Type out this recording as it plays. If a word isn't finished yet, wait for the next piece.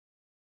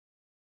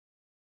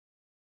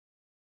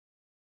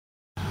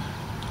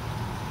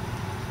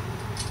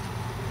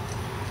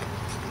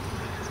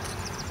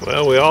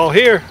Well, we're all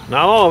here,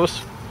 not all of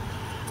us,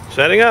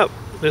 setting up.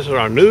 This is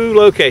our new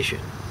location.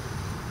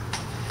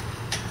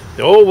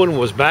 The old one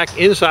was back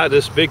inside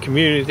this big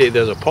community.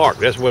 There's a park.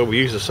 That's where we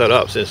used to set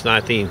up since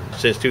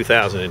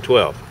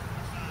 2012.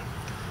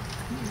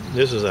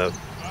 This is a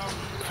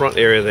front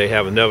area they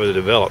have never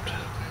developed.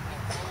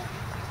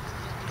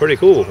 Pretty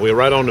cool. We're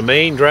right on the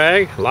main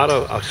drag. A lot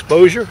of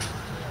exposure.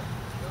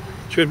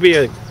 Should be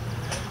an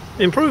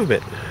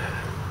improvement.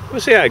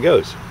 We'll see how it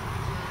goes.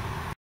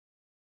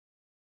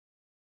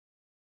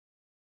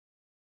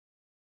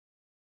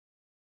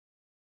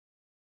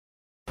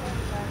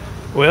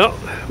 Well,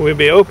 we'll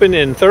be open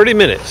in 30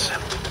 minutes.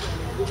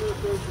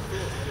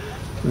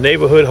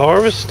 Neighborhood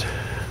Harvest.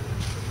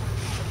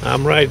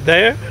 I'm right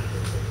there.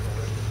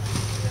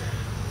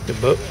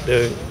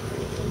 The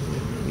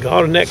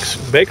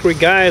Gardenex's bakery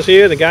guy is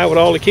here, the guy with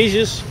all the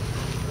quiches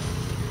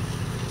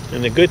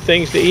and the good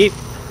things to eat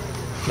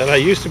that I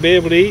used to be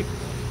able to eat.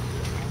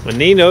 My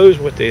Nino's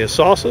with the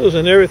sauces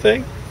and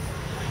everything.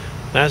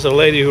 That's the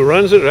lady who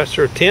runs it. That's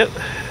her tent.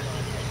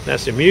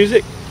 That's the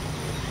music.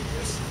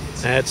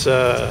 That's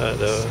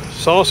the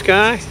sauce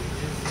guy.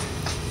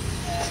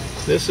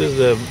 This is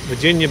the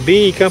Virginia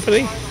Bee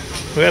Company.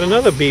 We got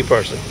another bee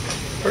person.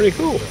 Pretty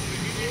cool.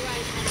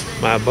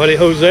 My buddy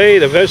Jose,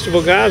 the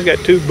vegetable guy's got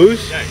 2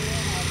 booths,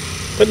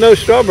 but no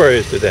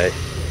strawberries today.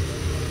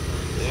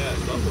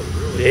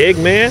 The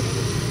Eggman.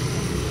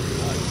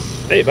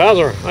 Hey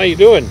Bowser, how you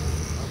doing?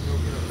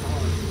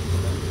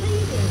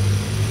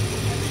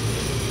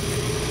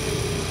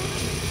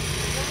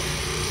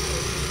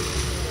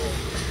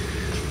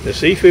 The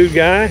seafood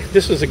guy.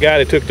 This is the guy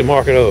that took the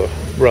market over,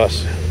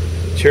 Russ.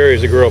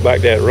 Cherry's the girl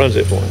back there that runs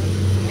it for him.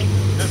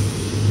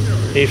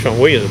 He's from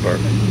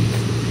Williamsburg.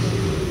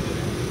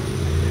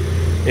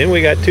 Then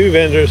we got 2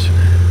 vendors,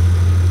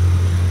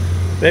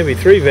 maybe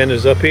 3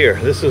 vendors up here.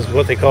 This is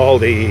what they call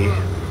the,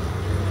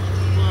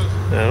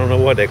 I don't know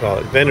what they call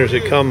it, vendors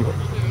that come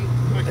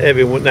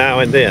every now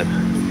and then.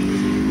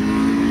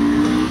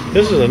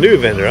 This is a new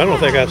vendor. I don't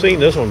think I've seen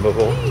this one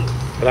before,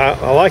 but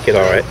I like it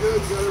all right.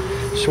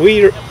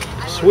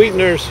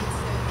 Sweetener's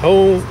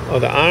Home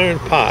of the Iron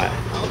Pie.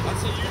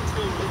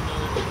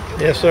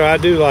 Yes, sir, I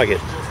do like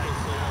it.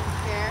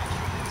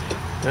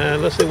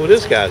 Let's see what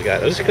this guy's got.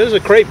 This is a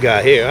crepe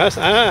guy here.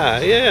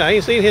 Yeah, I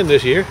ain't seen him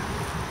this year.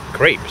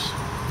 Crepes.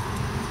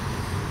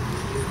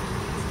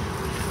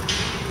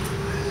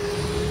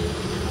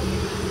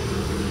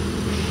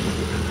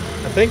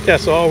 I think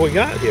that's all we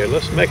got here.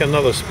 Let's make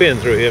another spin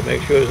through here.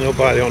 Make sure there's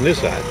nobody on this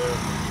side.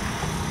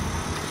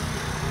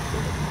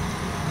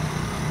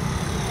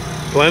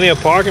 Plenty of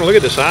parking. Look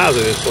at the size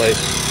of this place.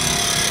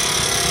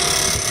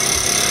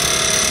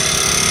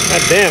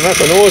 God damn, that's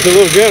a noisy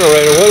little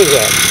generator. What is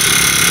that?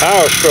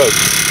 Power stroke.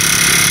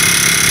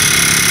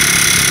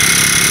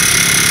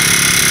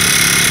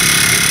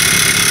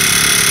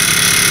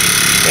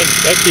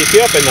 That keeps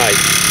you up at night.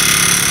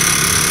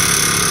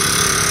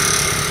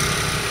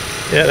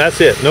 Yeah,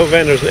 that's it. No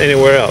vendors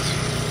anywhere else.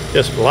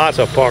 Just lots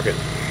of parking.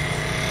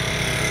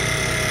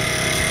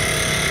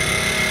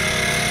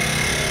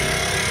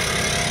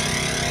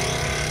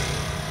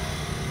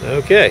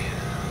 Okay,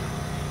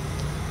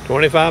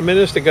 25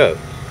 minutes to go.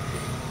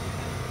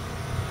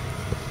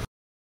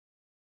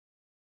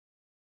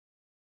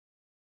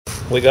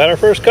 We got our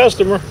first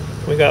customer.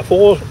 We got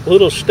 4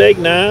 little steak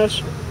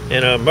knives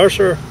and a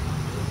Mercer,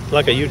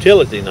 like a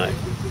utility knife.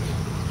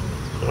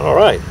 All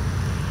right.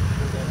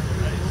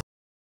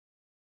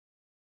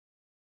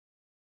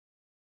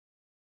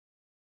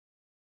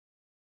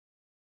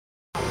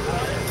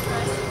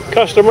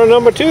 Customer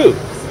number 2,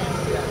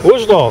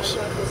 Woodstoss.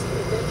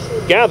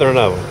 Gathering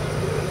of them.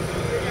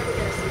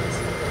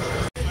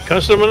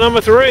 Customer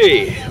number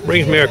 3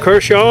 brings me a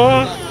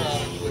Kershaw,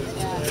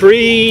 4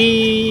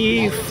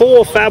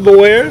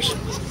 Faberwares,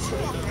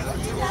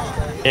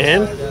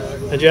 and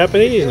a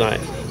Japanese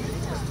knife.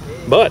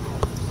 But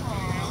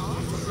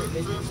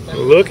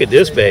look at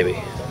this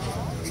baby.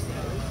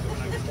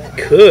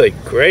 Good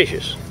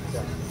gracious.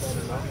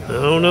 I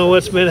don't know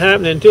what's been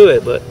happening to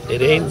it, but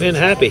it ain't been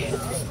happy.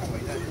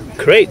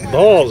 Great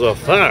balls of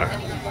fire.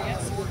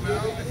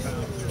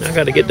 I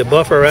got to get the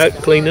buffer out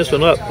and clean this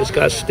one up. It's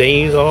got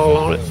stains all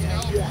on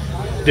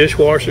it.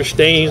 Dishwasher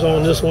stains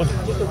on this one.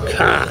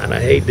 God, I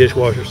hate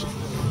dishwashers.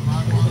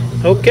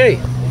 Okay.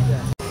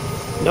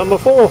 Number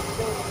 4.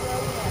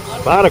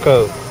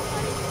 Spyderco.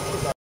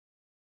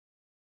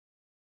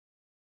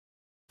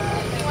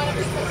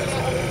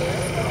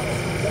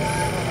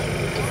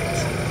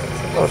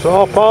 It's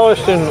all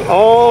polished and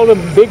all the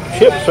big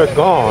chips are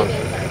gone.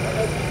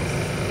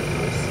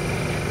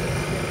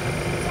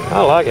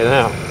 I like it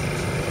now.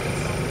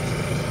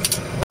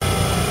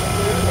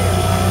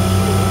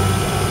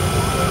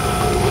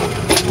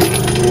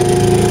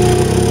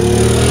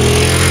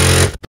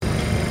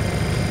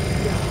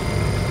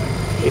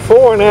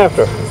 Before and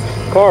after,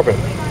 carbon,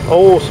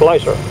 old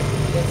slicer.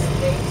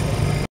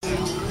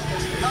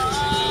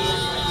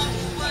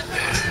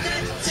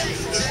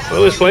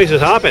 Well, this place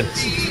is hopping.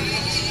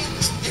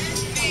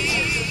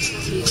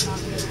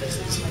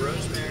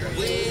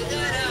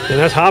 And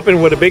that's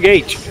hopping with a big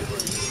H.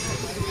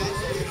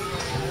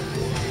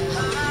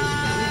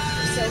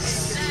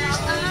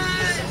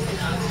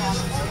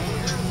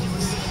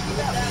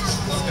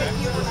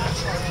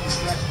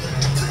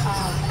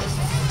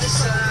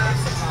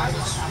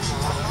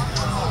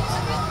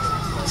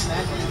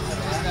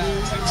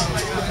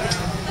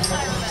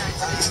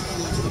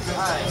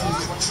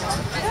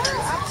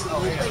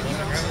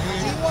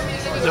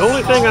 The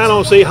only thing I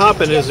don't see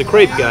hopping is the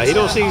crepe guy. He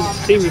don't seem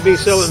to be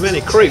selling many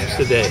crepes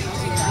today.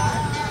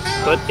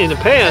 But in the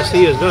past,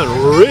 he has done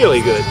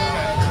really good.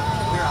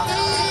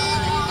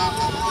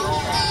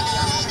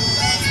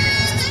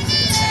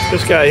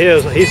 This guy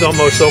here, he's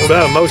almost sold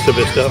out of most of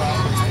his stuff.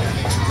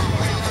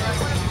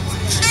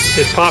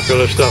 His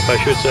popular stuff, I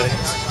should say.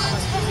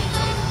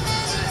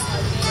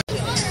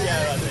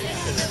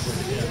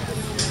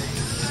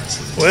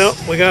 Well,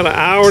 we got an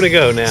hour to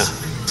go now.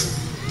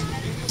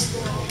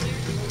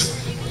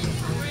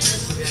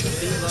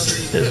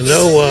 There's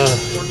no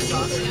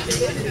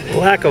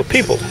lack of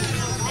people.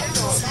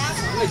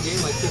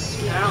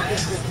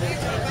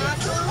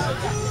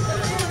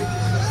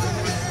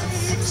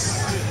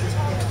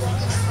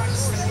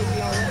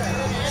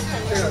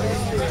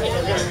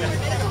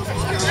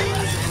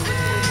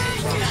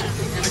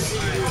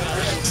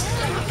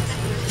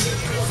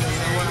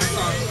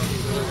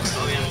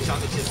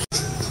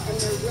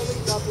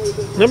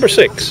 Number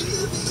 6,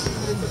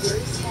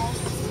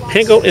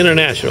 Henkel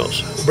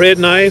Internationals. Bread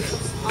knife,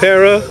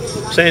 Para,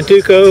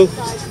 Santuco,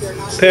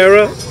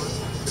 Para.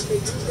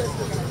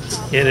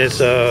 And it's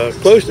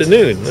close to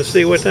noon. Let's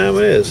see what time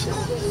it is.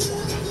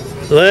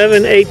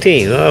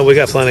 11:18. Oh, we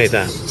got plenty of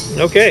time.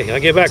 Okay, I'll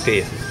get back to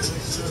you.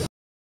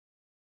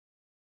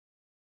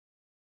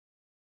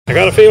 I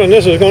got a feeling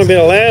this is going to be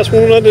the last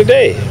one of the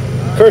day.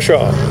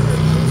 Kershaw.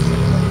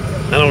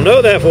 I don't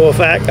know that for a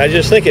fact. I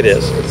just think it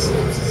is.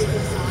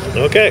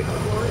 Okay.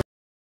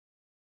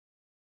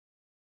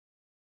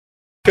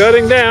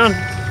 Cutting down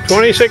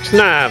 26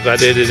 knives I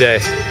did today.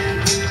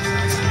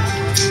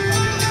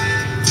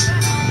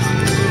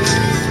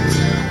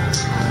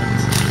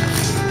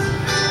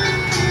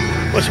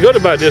 What's good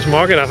about this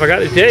market, I forgot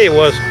to tell you,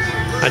 was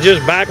I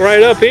just back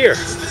right up here.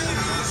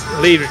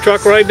 Leave the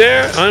truck right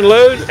there,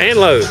 unload and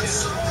load.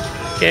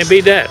 Can't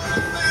beat that.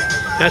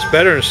 That's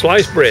better than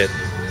sliced bread.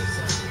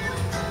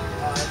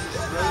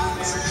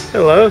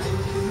 Hello.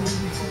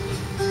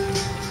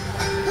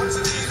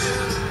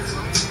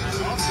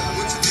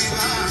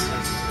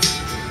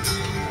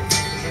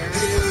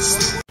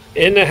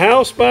 In the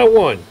house by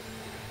 1.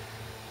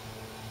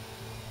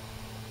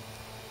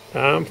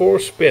 Time for a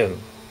spin.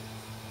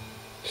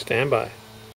 Stand by.